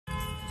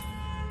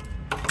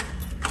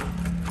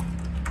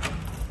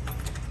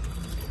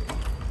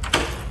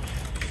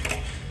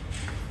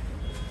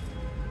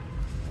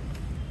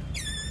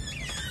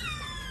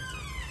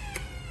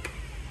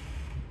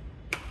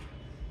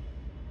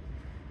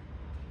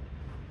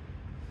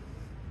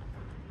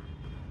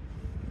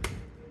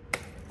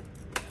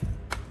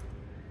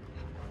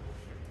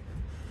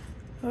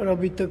पर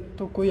अभी तक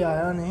तो कोई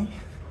आया नहीं।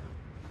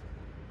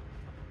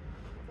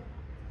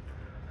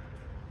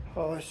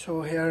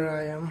 So here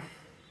I am.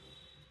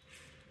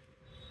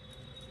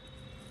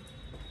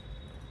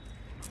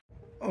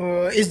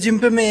 इस जिम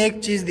पे मैं एक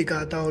चीज़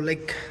दिखाता हूँ,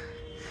 लाइक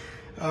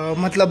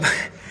मतलब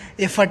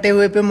ये फटे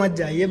हुए पे मत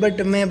जाइए,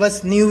 बट मैं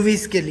बस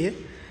न्यूवीज़ के लिए,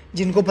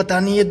 जिनको पता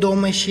नहीं, ये दो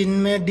मशीन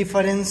में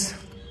डिफरेंस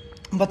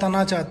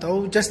बताना चाहता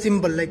हूँ। जस्ट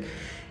सिंपल, लाइक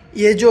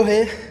ये जो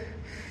है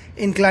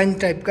इंक्लाइन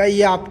टाइप का,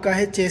 ये आपका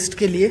है चेस्ट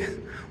के लिए,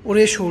 और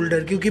ये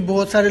शोल्डर, क्योंकि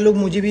बहुत सारे लोग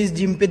मुझे भी इस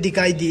जिम पे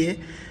दिखाई दिए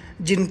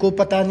जिनको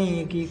पता नहीं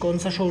है कि कौन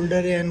सा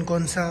शोल्डर है एंड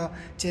कौन सा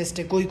चेस्ट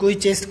है। कोई कोई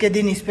चेस्ट के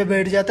दिन इस पे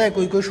बैठ जाता है,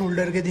 कोई कोई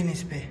शोल्डर के दिन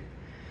इस पे।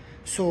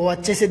 सो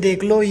अच्छे से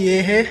देख लो,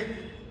 ये है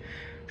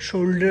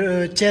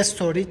शोल्डर,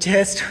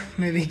 चेस्ट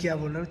में भी क्या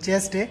बोल रहा हूँ,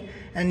 चेस्ट है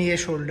एंड ये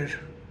shoulder.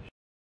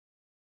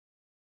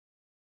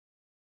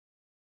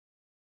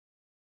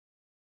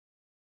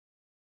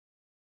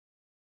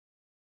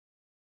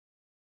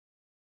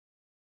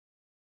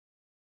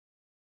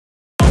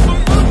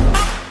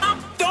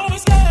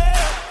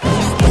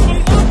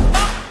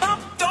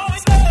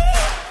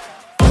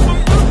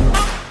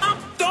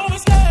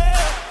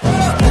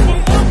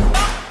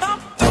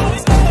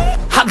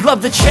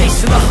 Love the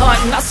chase and the hunt,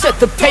 and I set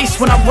the pace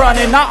when I'm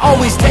running. I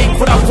always take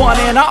what I want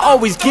and I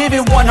always give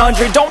it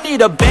 100. Don't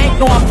need a bank,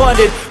 no I'm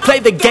funded. Play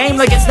the game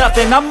like it's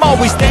nothing. I'm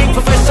always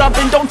thankful for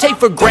something. Don't take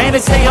for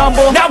granted, stay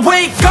humble. Now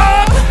wake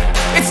up,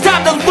 it's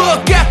time to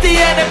look at the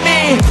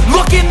enemy.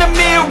 Look in the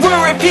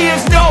mirror if he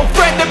is no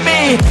friend to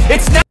me.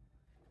 It's not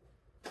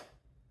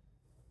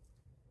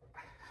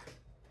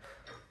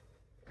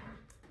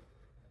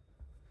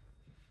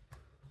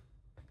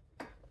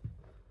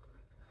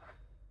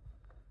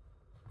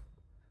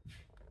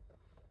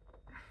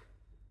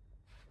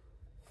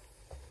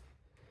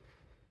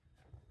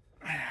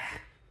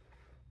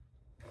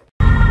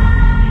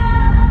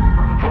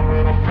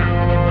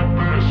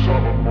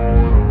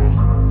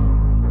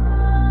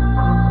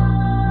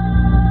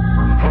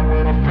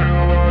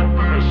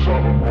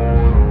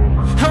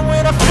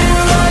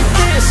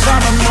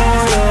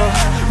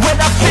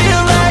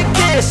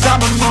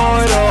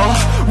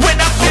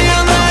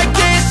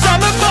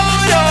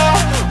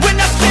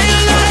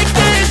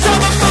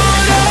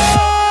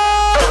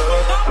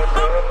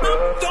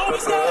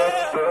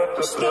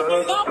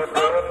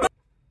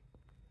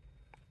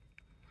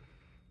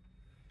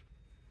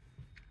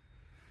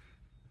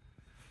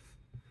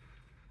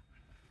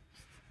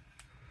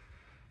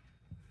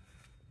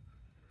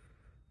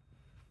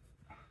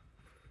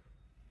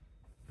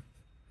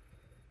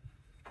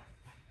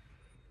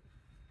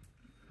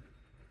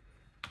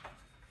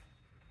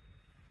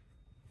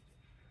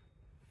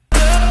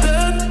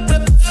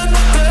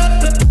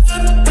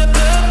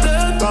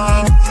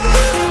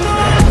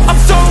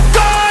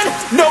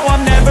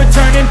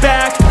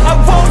back. I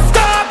won't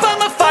stop,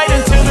 I'ma fight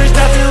until there's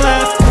nothing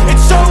left.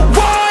 It's so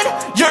what?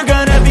 You're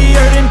gonna be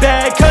hurting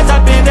bad, cause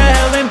I've been to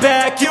hell and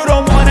back. You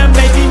don't wanna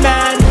make me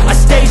mad, I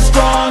stay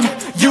strong,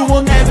 you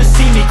will never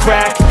see me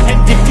crack. And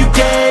if you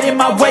get in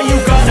my way,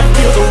 you're gonna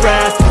feel the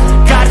wrath.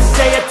 Gotta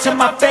say it to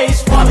my face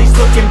while he's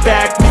looking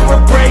back.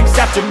 Mirror breaks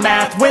after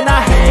math, when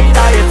I hate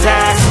I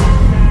attack.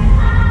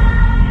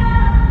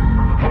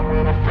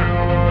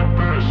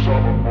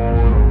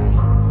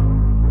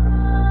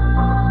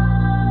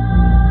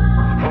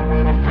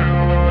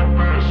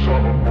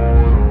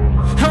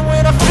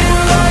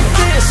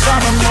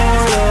 I'm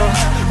immortal.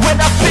 When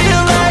I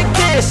feel like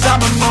this,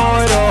 I'm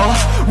immortal.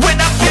 When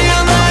I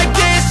feel like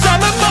this,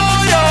 I'm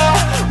immortal.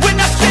 When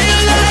I feel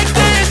like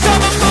this,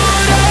 I'm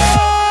immortal.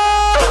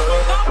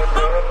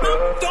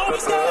 Don't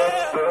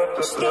stop,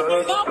 just give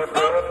it up,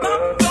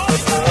 don't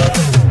stop.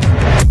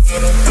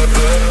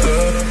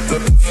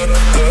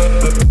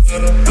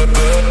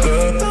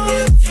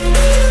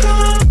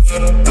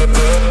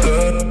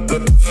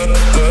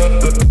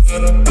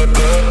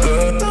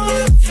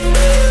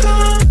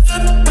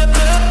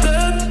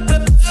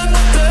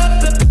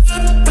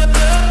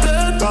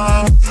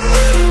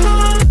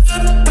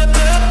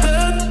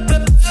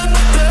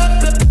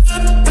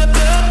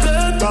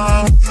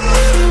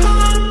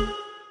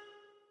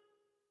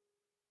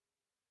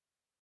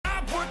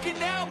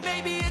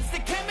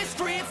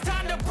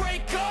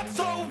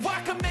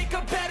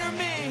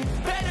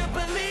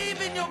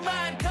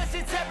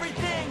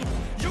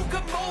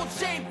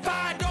 Shape,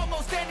 find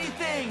almost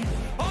anything.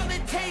 All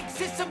it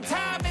takes is some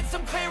time and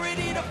some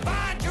clarity to find